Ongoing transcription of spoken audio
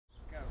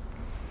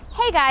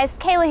Hey guys,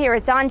 Kayla here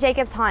with Don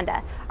Jacobs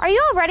Honda. Are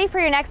you all ready for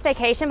your next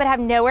vacation but have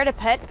nowhere to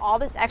put all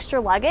this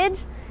extra luggage?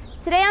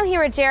 Today I'm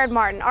here with Jared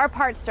Martin, our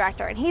parts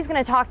director, and he's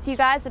going to talk to you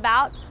guys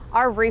about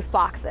our roof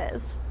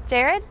boxes.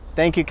 Jared?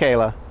 Thank you,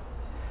 Kayla.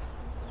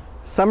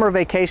 Summer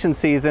vacation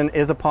season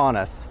is upon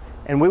us,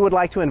 and we would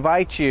like to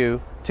invite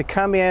you to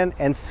come in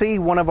and see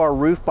one of our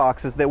roof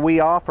boxes that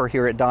we offer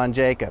here at Don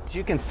Jacobs. As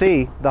you can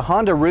see, the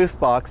Honda roof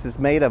box is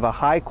made of a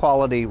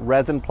high-quality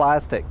resin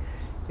plastic.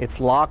 It's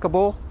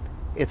lockable,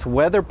 it's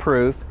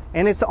weatherproof,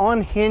 and it's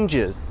on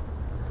hinges.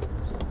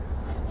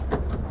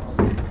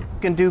 You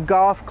can do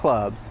golf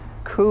clubs,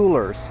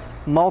 coolers,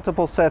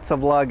 multiple sets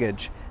of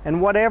luggage,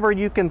 and whatever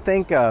you can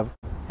think of.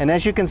 And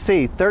as you can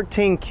see,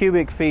 13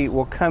 cubic feet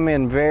will come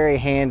in very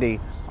handy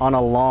on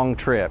a long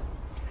trip.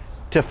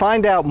 To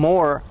find out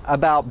more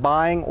about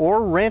buying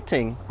or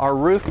renting our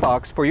roof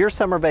box for your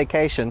summer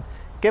vacation,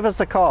 give us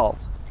a call.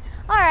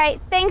 All right,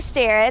 thanks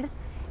Jared.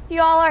 If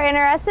you all are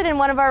interested in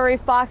one of our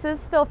roof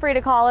boxes, feel free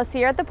to call us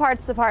here at the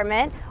parts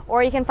department,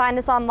 or you can find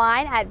us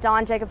online at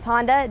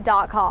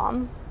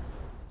donjacobshonda.com.